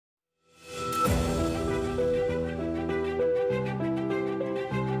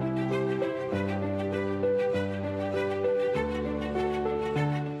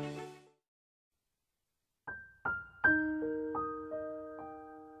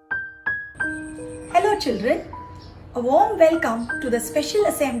children, a warm welcome to the special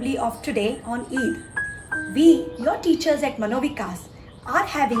assembly of today on Eid. We, your teachers at Manovikas, are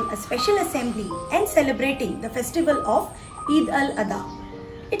having a special assembly and celebrating the festival of Eid Al Adha.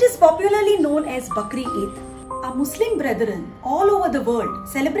 It is popularly known as Bakri Eid. Our Muslim brethren all over the world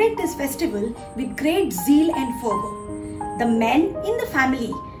celebrate this festival with great zeal and fervor. The men in the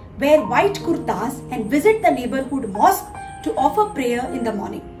family wear white kurtas and visit the neighborhood mosque to offer prayer in the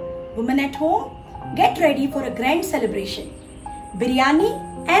morning. Women at home get ready for a grand celebration. Biryani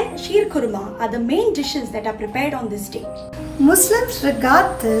and sheer khurma are the main dishes that are prepared on this day. Muslims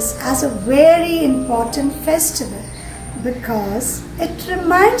regard this as a very important festival because it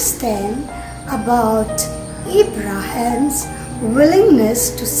reminds them about Abraham's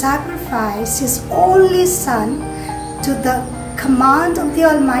willingness to sacrifice his only son to the command of the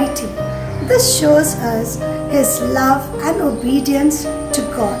Almighty. This shows us his love and obedience to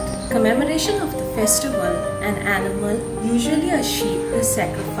God. Commemoration of the festival, an animal, usually a sheep, is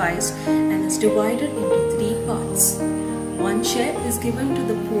sacrificed and is divided into 3 parts. One share is given to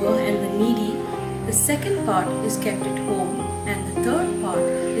the poor and the needy, the second part is kept at home, and the third part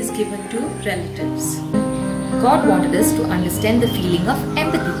is given to relatives. God wanted us to understand the feeling of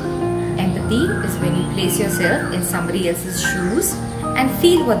empathy. Empathy is when you place yourself in somebody else's shoes and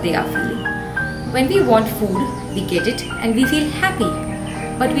feel what they are feeling. When we want food, we get it and we feel happy.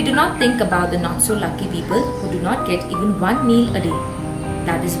 But we do not think about the not so lucky people who do not get even one meal a day.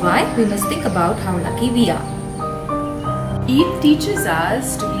 That is why we must think about how lucky we are. Eid teaches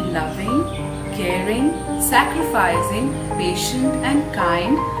us to be loving, caring, sacrificing, patient and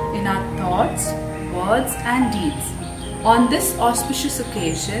kind in our thoughts, words and deeds. On this auspicious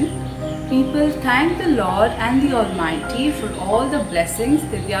occasion, people thank the Lord and the Almighty for all the blessings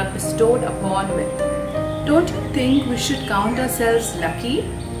that they are bestowed upon with. Don't you think we should count ourselves lucky?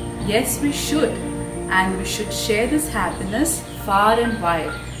 Yes, we should. And we should share this happiness far and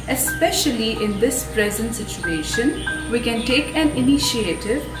wide. Especially in this present situation, we can take an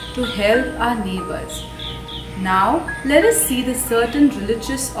initiative to help our neighbors. Now, let us see the certain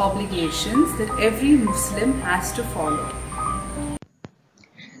religious obligations that every Muslim has to follow.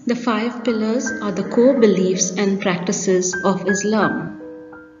 The 5 pillars are the core beliefs and practices of Islam.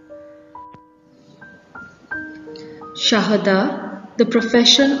 Shahada, the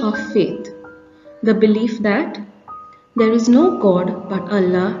profession of faith, the belief that there is no God but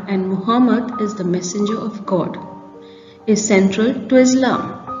Allah and Muhammad is the messenger of God, is central to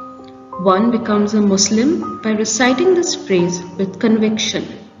Islam. One becomes a Muslim by reciting this phrase with conviction.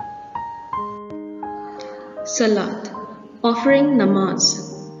 Salat, offering namaz.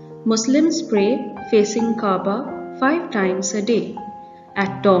 Muslims pray facing Kaaba 5 times a day,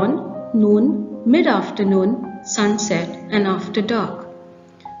 at dawn, noon, mid-afternoon, sunset and after dark.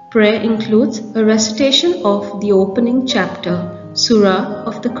 Prayer includes a recitation of the opening chapter, surah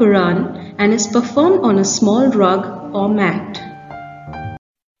of the Quran, and is performed on a small rug or mat.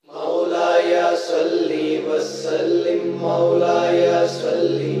 Maulaya salli wa sallim, Maulaya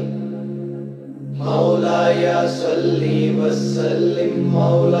salli. Maulaya salli wa sallim,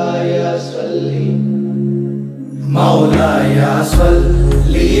 Maulaya salli. Maulaya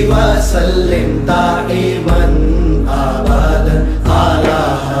salli wa sallim da'iman abadan ala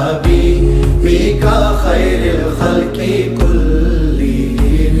habibika khairil khalqi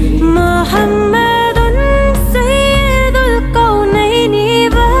kullihim. Muhammadun sayyidul kawnayni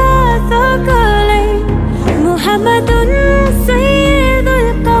wa thaqalayn. Muhammadun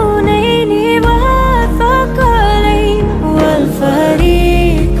sayyidul kawnayni wa thaqalayn. Wal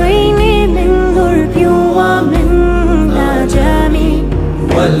fariqayni min ghurbi wa min ajami.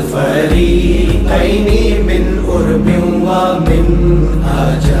 Wal fariqayni min urbi wa min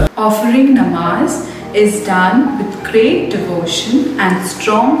ajami. Offering namaz is done with great devotion and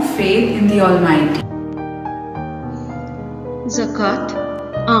strong faith in the Almighty. Zakat,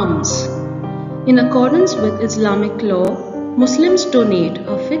 alms. In accordance with Islamic law, Muslims donate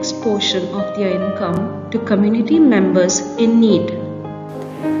a fixed portion of their income to community members in need.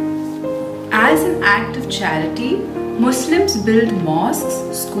 As an act of charity, Muslims build mosques,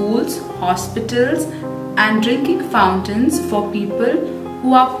 schools, hospitals and drinking fountains for people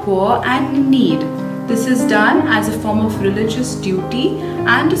who are poor and in need. This is done as a form of religious duty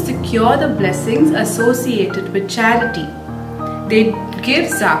and to secure the blessings associated with charity. They give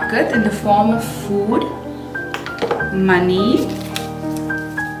zakat in the form of food, money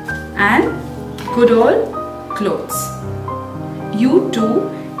and good old clothes. You too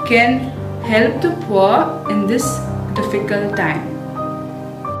can help the poor in this difficult time.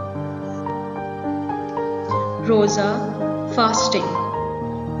 Roza, fasting.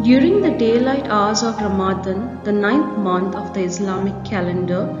 During the daylight hours of Ramadan, the 9th month of the Islamic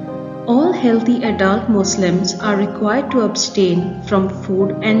calendar, all healthy adult Muslims are required to abstain from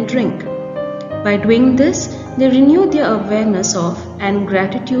food and drink. By doing this, they renew their awareness of and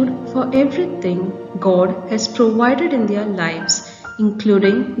gratitude for everything God has provided in their lives,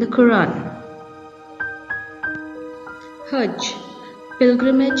 including the Quran. Hajj,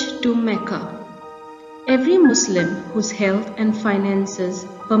 pilgrimage to Mecca. Every Muslim whose health and finances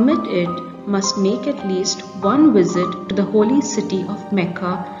permit it must make at least one visit to the holy city of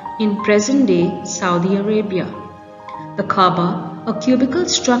Mecca in present-day Saudi Arabia. The Kaaba, a cubical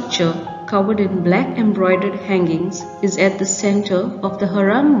structure covered in black embroidered hangings, is at the center of the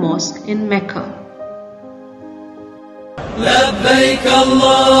Haram Mosque in Mecca. لبيك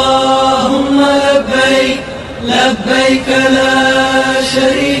اللهم لبيك لبيك لا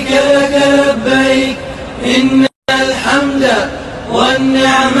شريك لك لبيك إن الحمد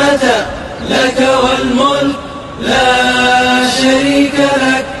والنعمة لك والملك لا شريك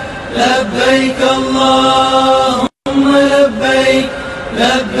لك لبيك اللهم لبيك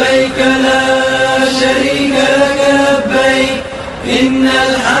لبيك لا شريك لك لبيك إن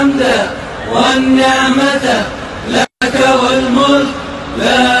الحمد والنعمة لك والملك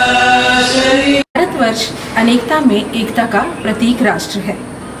لا شريك। Bharatvarsh अनेकता में एकता का प्रतीक राष्ट्र है।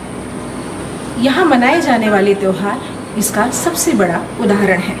 यहाँ मनाए जाने वाले त्योहार इसका सबसे बड़ा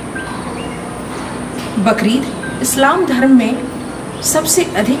उदाहरण है। बकरीद इस्लाम धर्म में सबसे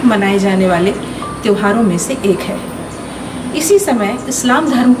अधिक मनाए जाने वाले त्योहारों में से एक है। इसी समय इस्लाम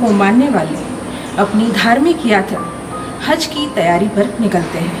धर्म को मानने वाले अपनी धार्मिक यात्रा हज की तैयारी पर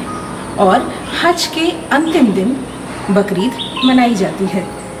निकलते हैं और हज के अंतिम दिन बकरीद मनाई जाती है।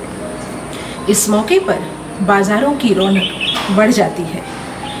 इस मौके पर बाजारों की रौनक बढ़ जाती है।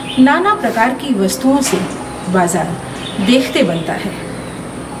 नाना प्रकार की वस्तुओं से बाजार देखते बनता है।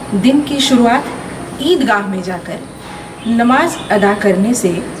 दिन की शुरुआत ईदगाह में जाकर नमाज अदा करने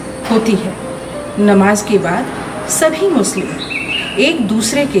से होती है। नमाज के बाद सभी मुस्लिम एक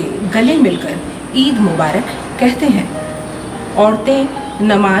दूसरे के गले मिलकर ईद मुबारक कहते हैं। औरतें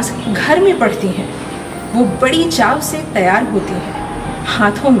नमाज घर में पढ़ती हैं। वो बड़ी चाव से तैयार होती हैं,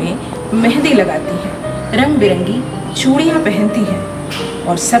 हाथों में मेहंदी लगाती हैं, रंग बिरंगी चूड़ियाँ पहनती हैं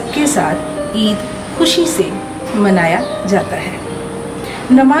और सबके साथ ईद खुशी से मनाया जाता है।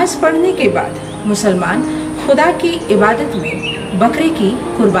 नमाज पढ़ने के बाद मुसलमान खुदा की इबादत में बकरे की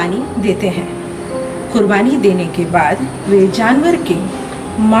कुर्बानी देते हैं। कुर्बानी देने के बाद वे जानवर के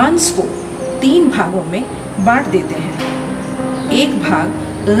मांस को 3 भागों में बांट देते हैं। एक भाग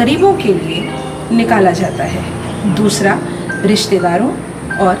गरीबों के लिए निकाला जाता है, दूसरा रिश्तेदारों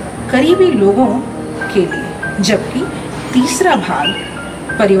और करीबी लोगों के लिए, जबकि तीसरा भाग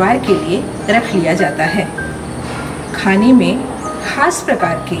परिवार के लिए रख लिया जाता है। खाने में खास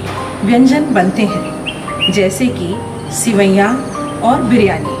प्रकार के व्यंजन बनते हैं, जैसे कि सिवैयाँ और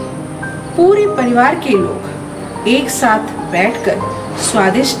बिरयानी। पूरे परिवार के लोग एक साथ बैठकर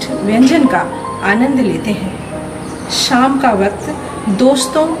स्वादिष्ट व्यंजन का आनंद लेते हैं। शाम का वक्त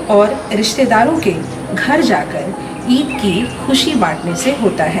दोस्तों और रिश्तेदारों के घर जाकर ईद की खुशी बांटने से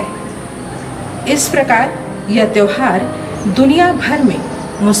होता है। इस प्रकार यह त्योहार दुनिया भर में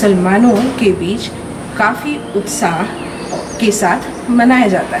मुसलमानों के बीच काफी उत्साह के साथ मनाया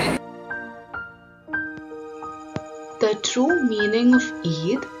जाता है। The true meaning of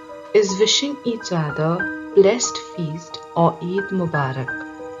Eid is wishing each other blessed feast or Eid Mubarak.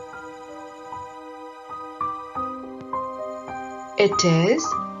 It is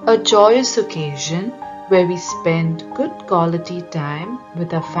a joyous occasion where we spend good quality time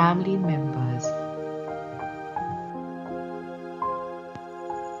with our family members.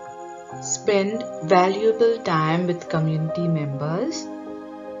 Spend valuable time with community members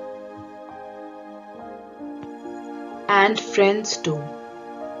and friends too.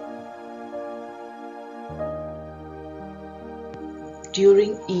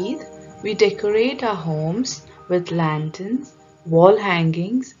 During Eid, we decorate our homes with lanterns, wall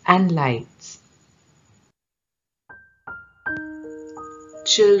hangings and lights.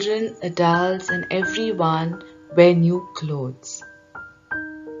 Children, adults and everyone wear new clothes.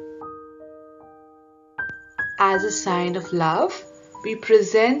 As a sign of love, we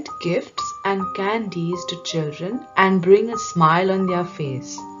present gifts and candies to children and bring a smile on their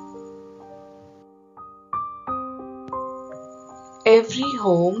face. Every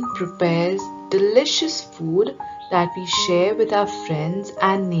home prepares delicious food that we share with our friends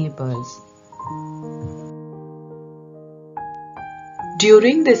and neighbors.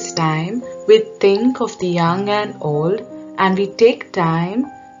 During this time, we think of the young and old, and we take time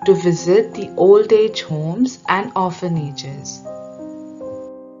to visit the old age homes and orphanages.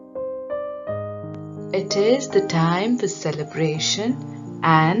 It is the time for celebration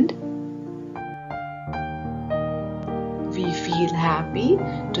and we feel happy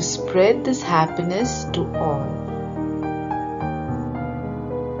to spread this happiness to all.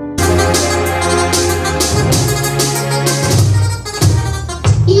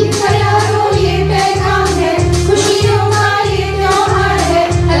 Eid का यारो ये पैगाम है, खुशियों का ये त्योहार है।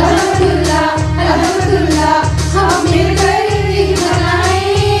 अल्हम्दुलिल्लाह अल्हम्दुलिल्लाह, हम मिलकर ईद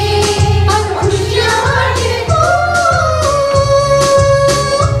मनाएं और खुशियां बांटे।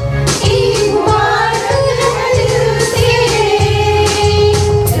 ईद मुबारक है दिल से,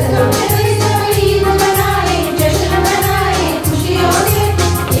 चलो चले सब ईद मनाएं, जश्न मनाएं खुशियों से,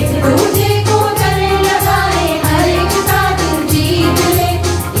 एक दूजे को गले लगाएं, हर एक का दिल जीत ले।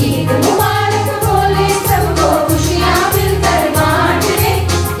 ईद मुबारक बोले सबको, खुशियां मिलकर बांट ले।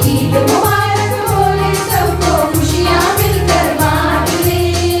 ईद मुबारक बोले सबको, खुशियां मिलकर बांट ले।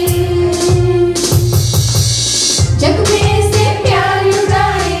 जग में से प्यार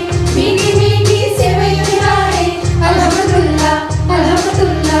उड़ाए, मीठी मीठी सेवई खिलाए। अल्हम्दुलिल्लाह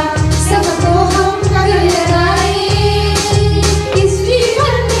अल्हम्दुलिल्लाह, सबको हम गले लगाए। इस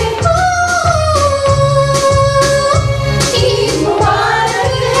जीवन में ईद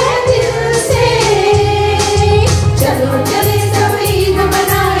मुबारक है दिल से, चलो चले सब ईद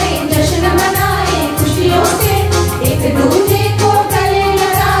मनाएं, जश्न मनाएं खुशियों से, एक दूजे को गले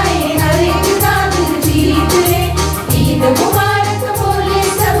लगाएं, हर एक का दिल जीत ले। ईद मुबारक बोले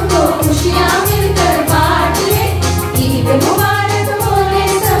सबको, खुशियां मिलकर बांट ले। ईद मुबारक बोले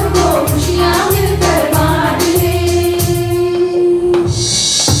सबको, खुशियां मिलकर बांट ले।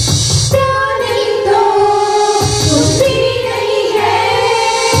 प्यार नहीं तो कुछ भी नहीं है,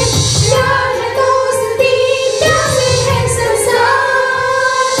 प्यार है दोस्ती, प्यार है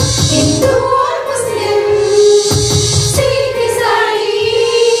संसार। हिंदू और मुस्लिम, सिख ईसाई,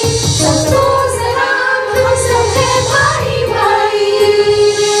 सब तो सलाम, हम सब है भाई भाई।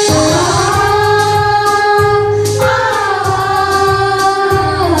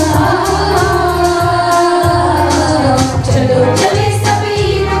 चलो चले सब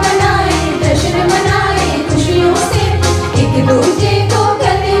ईद मनाएं, जश्न मनाएं खुशियों से, एक दूजे को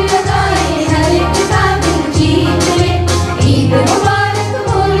गले लगाएं, हर एक का दिल जीत ले। ईद मुबारक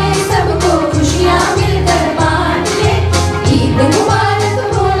बोले सबको, खुशियां मिलकर बांट ले। ईद मुबारक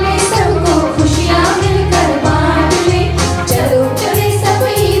बोले सबको, खुशियां मिलकर बांट ले। चलो चले सब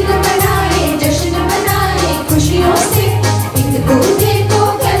ईद मनाएं, जश्न मनाएं खुशियों से, एक दूजे को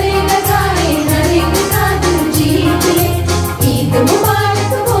गले लगाएं, हर एक का दिल जीत ले। ईद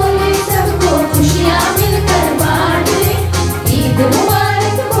मुबारक बोले सबको, खुशियां मिलकर बांट ले। ईद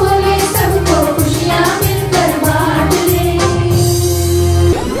मुबारक बोले सबको, खुशियां मिलकर बांट ले।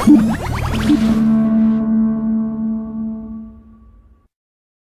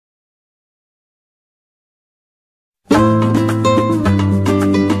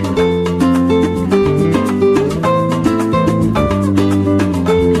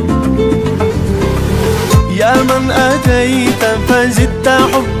 يا من أتيت فزدت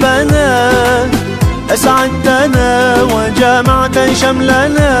حبنا، أسعدتنا وجمعت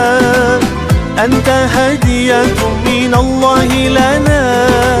شملنا، أنت هدية من الله لنا،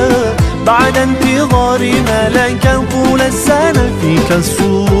 بعد انتظارنا لك طول السنة، فيك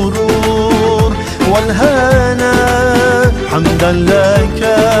السرور والهنا، حمدا لك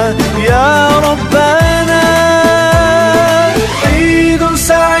يا ربنا. عيد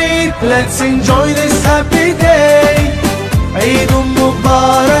سعيد, let's enjoy this happy day. عيد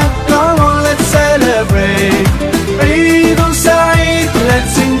مبارك, come on let's celebrate. عيد سعيد,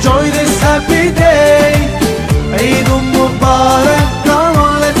 let's enjoy this happy day. عيد مبارك, come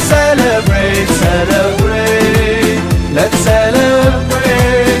on let's celebrate, celebrate, let's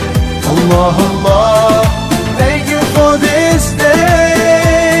celebrate. Allah Allah, thank you for this day.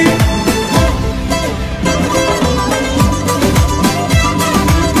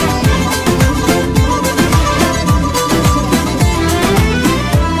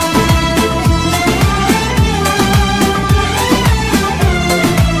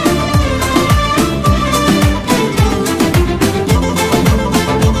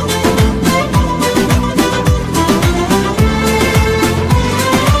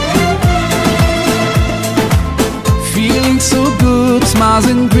 Smiles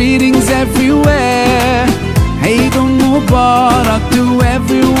and greetings everywhere. Eid Al Mubarak to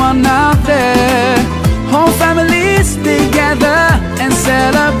everyone out there. Whole families together and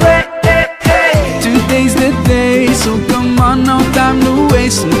celebrate. Today's the day, so come on, no time to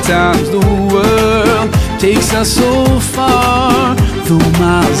waste. Sometimes the world takes us so far, though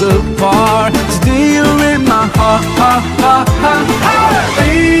miles apart. Today you're in my heart.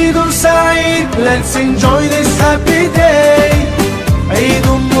 Eid Al Saeed, let's sing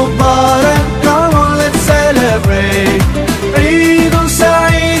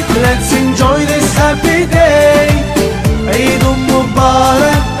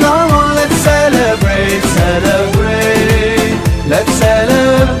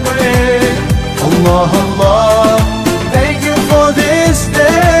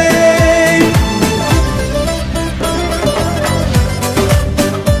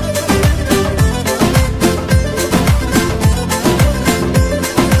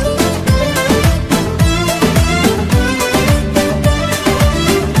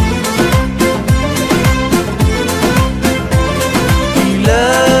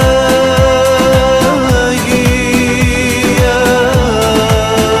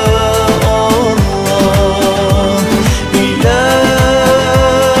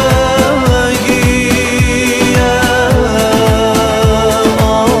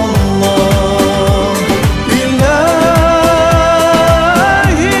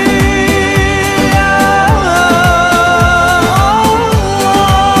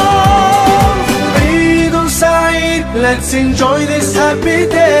happy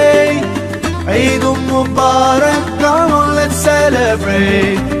day. Eid Mubarak, come on, let's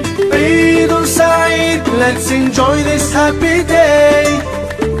celebrate. Eid Saeed, let's enjoy this happy day.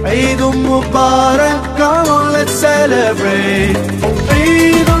 Eid Mubarak, come on, let's celebrate.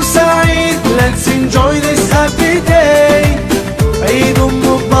 Eid Saeed, let's enjoy this happy day. Eid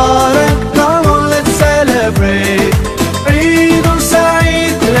Mubarak, come on, let's celebrate. Eid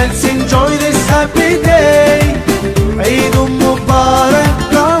Saeed, let's enjoy this happy day. Eid Mubarak,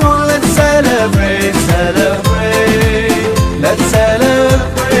 come on, let's celebrate, celebrate, let's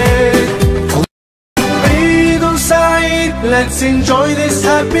celebrate. Eid Saeed, let's enjoy this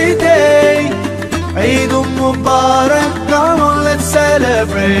happy day. Eid Mubarak, come on, let's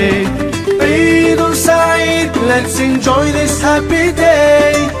celebrate. Eid Saeed, let's enjoy this happy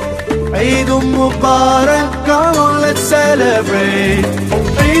day. Eid Mubarak, come on, let's celebrate.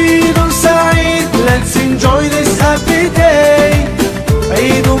 Eid Saeed, let's enjoy this happy day.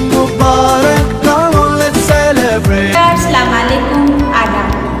 Eid Mubarak, come on, let's celebrate. अस्सलाम वालेकुम, आदाब।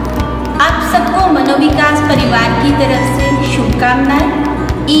 आप सबको मनोविकास परिवार की तरफ से शुभकामनाएं।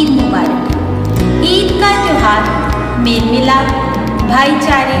 ईद मुबारक। ईद का त्योहार मेल मिलाप,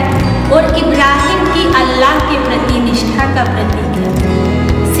 भाईचारे और इब्राहिम की अल्लाह के प्रति निष्ठा का प्रतीक है।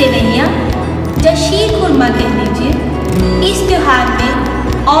 सेवैयाँ या शीर खुरमा कह लीजिए, इस त्योहार में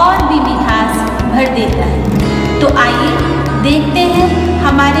और भी मिठास भर देता है। तो आइए देखते हैं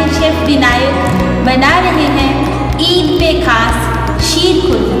हमारे शेफ विनायक बना रहे हैं ईद पे खास शीर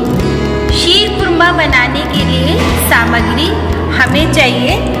खुरमा। शीर खुरमा बनाने के लिए सामग्री हमें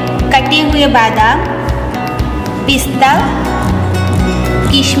चाहिए कटे हुए बादाम, पिस्ता,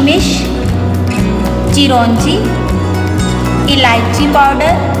 किशमिश, चिरौंजी, इलायची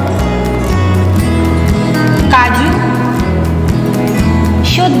पाउडर, काजू,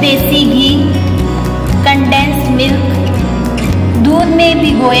 शुद्ध देसी घी, कंडेंस्ड मिल्क, दूध में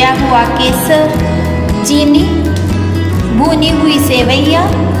भिगोया हुआ केसर, चीनी, भुनी हुई सेवैयाँ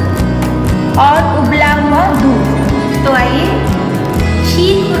और उबला हुआ दूध। तो आइए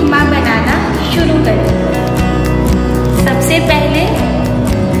शीर खुरमा बनाना शुरू करें। सबसे पहले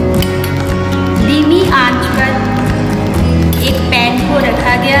धीमी आंच पर एक पैन को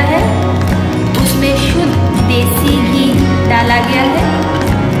रखा गया है, उसमें शुद्ध देसी घी डाला गया है।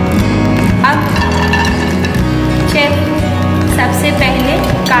 अब शेफ सबसे पहले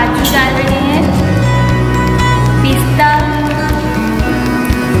काजू डाल रहे हैं, पिस्ता,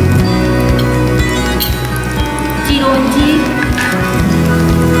 चिरौंजी,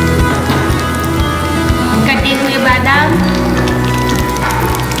 कटे हुए बादाम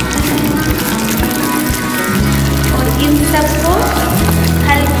और इन सबको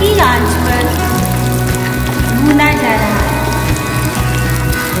हल्की आंच पर भूना जा रहा है।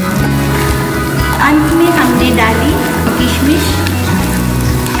 अंत में हमने डाली किशमिश।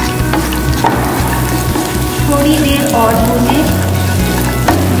 थोड़ी देर और भूने।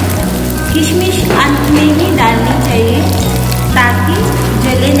 किशमिश अंत में ही डालनी चाहिए ताकि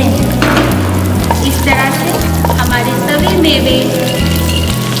जले नहीं। इस तरह से हमारे सभी मेवे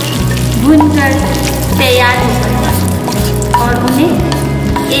भूनकर तैयार हो गए और उन्हें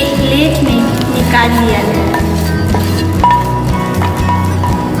एक प्लेट में निकाल लिया गया।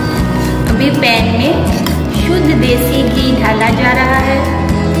 अभी पैन में शुद्ध देसी घी डाला जा रहा है।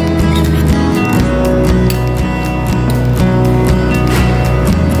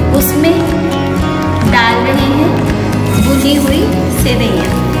 उसमें डाल रहे हैं भुनी हुई सेवैयाँ।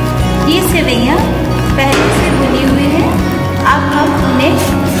 ये सेवैयाँ पहले से भुनी हुई हैं। अब हम उन्हें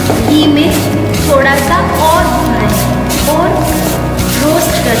घी में थोड़ा सा और भून रहे हैं और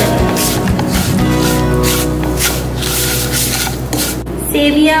रोस्ट कर रहे हैं।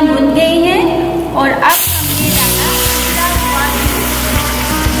 सेवैयाँ भुन गई हैं और अब हमने डाला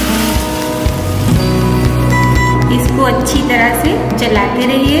इसको अच्छी तरह से चलाते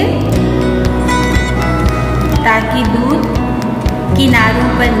रहिए ताकि दूध किनारों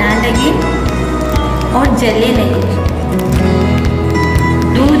पर ना लगे और जले नहीं।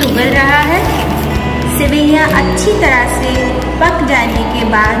 दूध उबल रहा है। सेवैयाँ अच्छी तरह से पक जाने के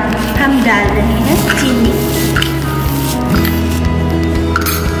बाद हम डाल रहे हैं चीनी।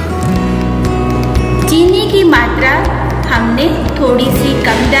 चीनी की मात्रा हमने थोड़ी सी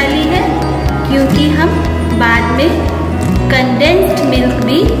कम डाली है क्योंकि हम बाद में कंडेंस्ड मिल्क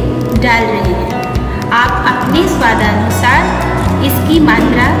भी डाल रहे हैं। आप अपने स्वादानुसार इसकी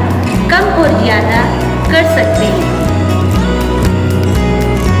मात्रा कम और ज़्यादा कर सकते हैं।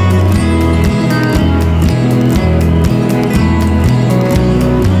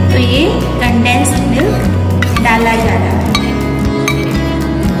 तो ये कंडेंस्ड मिल्क डाला जा रहा है।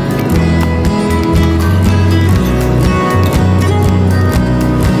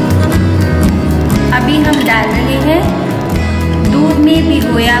 में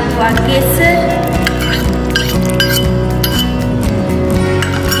भिगोया हुआ केसर,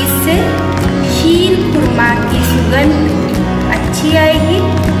 इससे शीर खुरमा की सुगंध अच्छी आएगी।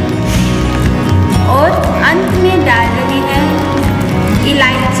 और अंत में डाल रहे हैं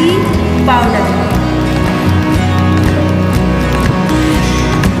इलायची पाउडर।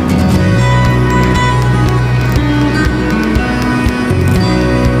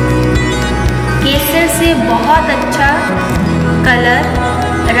 केसर से बहुत अच्छा कलर,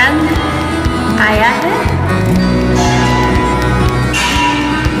 रंग आया है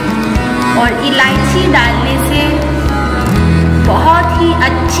और इलायची डालने से बहुत ही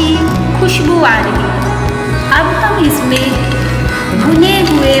अच्छी खुशबू आ रही है। अब हम इसमें भुने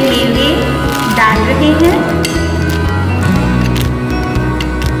हुए मेवे डाल रहे हैं।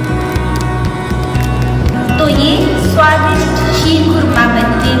 तो ये स्वादिष्ट शीर खुरमा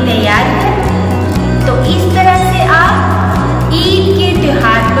बनके तैयार है। तो इस तरह से आप ईद के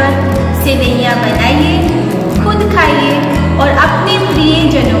त्योहार पर सेवइयां बनाइए, खुद खाइए और अपने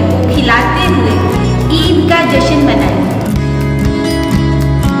प्रियजनों को खिलाते हुए ईद का जश्न मनाइए।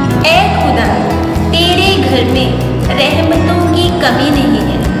 ऐ खुदा, तेरे घर में रहमतों की कमी नहीं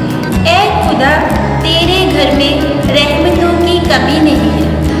है। ऐ खुदा, तेरे घर में रहमतों की कमी नहीं है।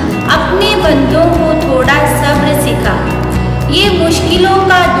 अपने बंदों को थोड़ा सब्र सिखा। ये मुश्किलों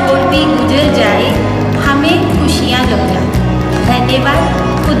का दौर भी गुजर जाए, हमें खुशियाँ लौटा। धन्यवाद।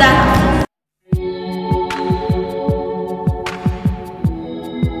 खुदा।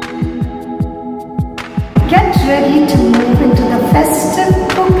 Get ready to move into the festive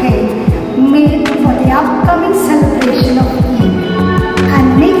cooking made for the upcoming celebration of Eid and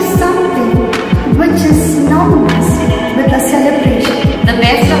make something which is synonymous with the celebration. The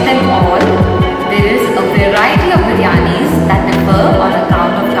best of them all, there is a variety of biryanis that differ on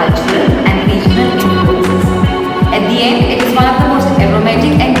account of cultural and regional influences. At the end, it is one of the most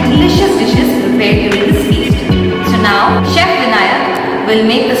aromatic and delicious dishes prepared during this feast. So now, Chef Vinayak will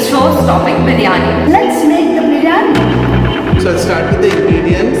make the show-stopping biryani. Let's make the biryani. So I'll start with the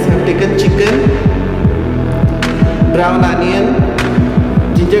ingredients. I've taken chicken, brown onion,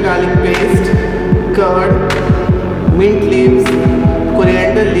 ginger garlic paste, curd, mint leaves,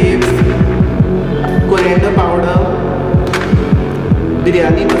 coriander leaves, coriander powder,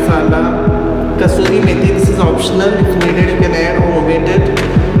 biryani masala, kasuri methi, this is optional, if needed you can add or omit it,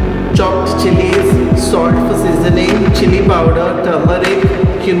 chopped chilies, salt for seasoning, chili powder, turmeric,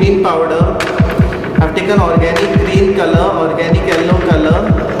 cumin powder. I've taken organic green color, organic yellow color,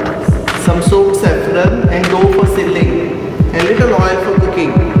 some soaked saffron and dough for sealing, and little oil for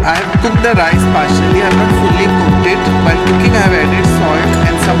cooking. I have cooked the rice partially, I have not fully cooked it. While cooking I have added salt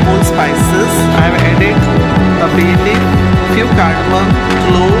and some whole spices. I have added a bay leaf, few cardamom,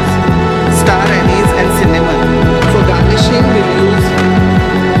 cloves, star anise and cinnamon. For garnishing we'll use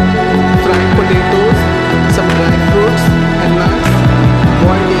fried potatoes, some dry fruits and nuts,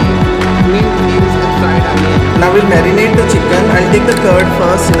 boiled egg, mint leaves and fried onion. Now we'll marinate the chicken. I'll take the curd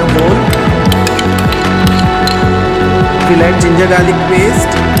first in a bowl. We'll add ginger garlic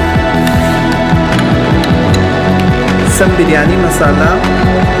paste, some biryani masala,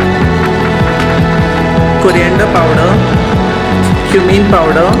 coriander powder, cumin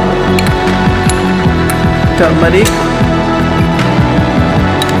powder, turmeric,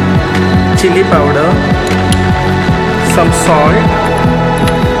 chili powder, some salt,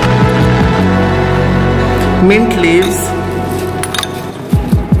 mint leaves,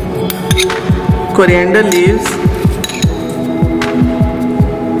 coriander leaves,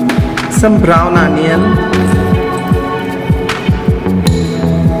 some brown onion,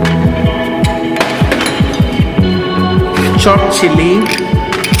 chopped chili,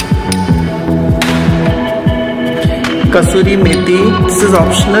 kasuri methi, this is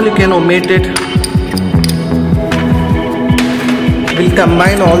optional, you can omit it. We'll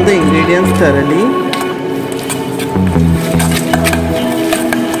combine all the ingredients thoroughly.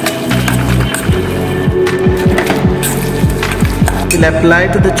 We'll apply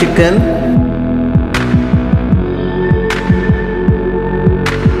to the chicken.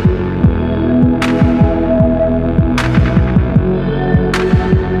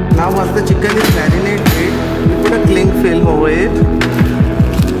 Now once the chicken is marinated, we put a cling film over it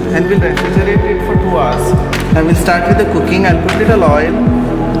and we'll refrigerate it for 2 hours. And we'll start with the cooking. I'll put little oil.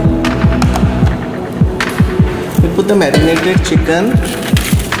 We'll put the marinated chicken.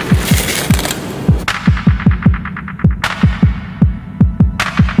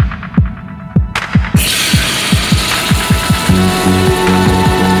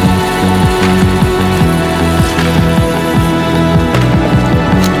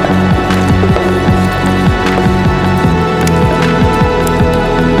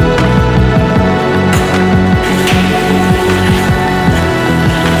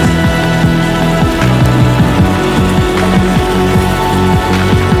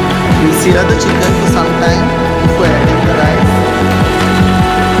 Sear the chicken for some time before adding the rice,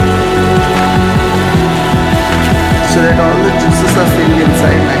 so that all the juices are filled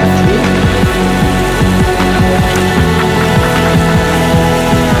inside nicely.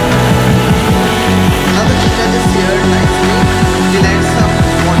 Now the chicken is seared nicely. We'll add some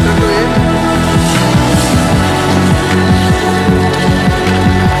water to it.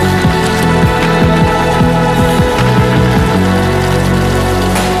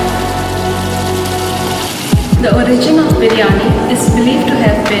 The origin of biryani is believed to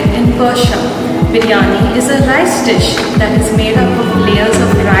have been in Persia. Biryani is a rice dish that is made up of layers of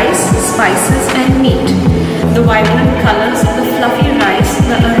rice, spices and meat. The vibrant colors, the fluffy rice,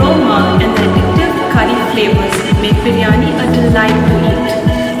 the aroma and the addictive curry flavors make biryani a delight to eat.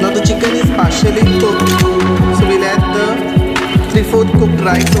 Now the chicken is partially cooked, so we'll add the 3/4 cooked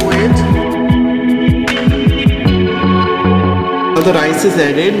rice over it. Now the rice is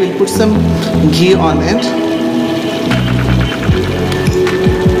added, we'll put some ghee on it.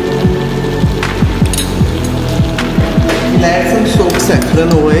 We'll add some soaked saffron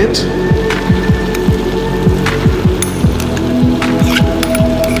over it.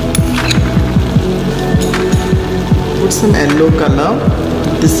 Put some yellow color.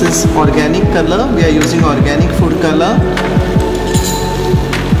 This is organic color. We are using organic food color.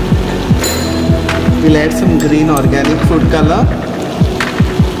 We'll add some green organic food color.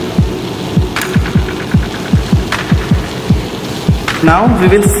 Now we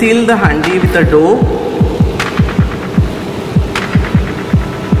will seal the handi with a dough.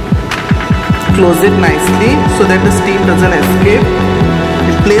 Close it nicely so that the steam doesn't escape.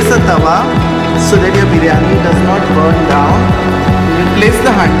 We'll place a tawa so that your biryani does not burn down. We'll place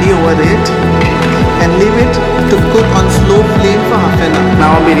the handi over it and leave it to cook on slow flame for half an hour.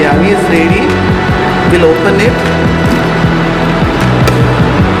 Now biryani is ready. We'll open it.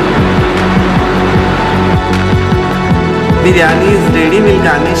 Biryani is ready. We'll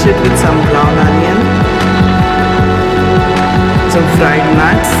garnish it with some brown onion, some fried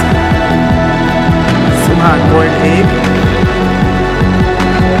nuts, some hard-boiled egg,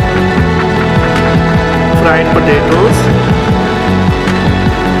 fried potatoes,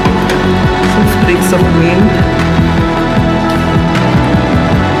 some sprigs of mint.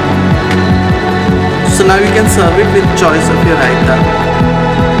 So now you can serve it with choice of your raita.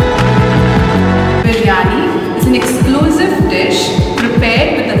 Biryani is an exclusive dish prepared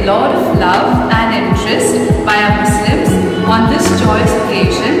with a lot of love and interest by our Muslims on this joyous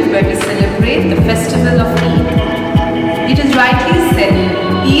occasion where we celebrate the festival of Eid. It is rightly said,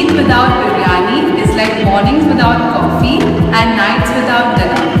 Eid without biryani is like mornings without coffee and nights without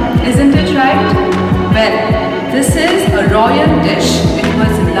dinner. Isn't it right? Well, this is a royal dish. It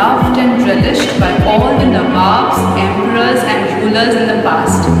was loved and relished by all the Nawabs, emperors and rulers in the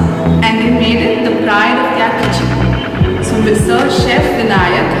past, and they made it the pride of their kitchen. So Mr. Chef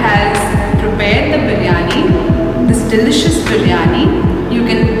Vinayak has prepared the biryani, this delicious biryani. You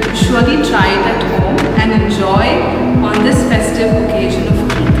can surely try it at home and enjoy on this festive occasion of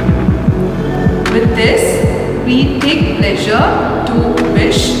Eid. With this, we take pleasure to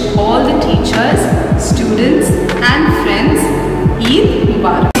wish all the teachers, students and friends Eid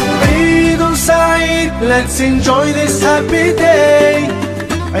Mubarak. Eid Saeed, let's enjoy this happy day.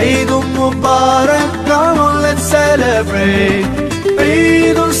 Eid Mubarak, come on, let's celebrate.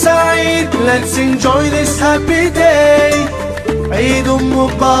 Eid Saeed, let's enjoy this happy day. Eid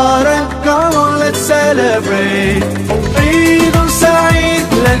Mubarak, come on, let's celebrate. Eid Saeed.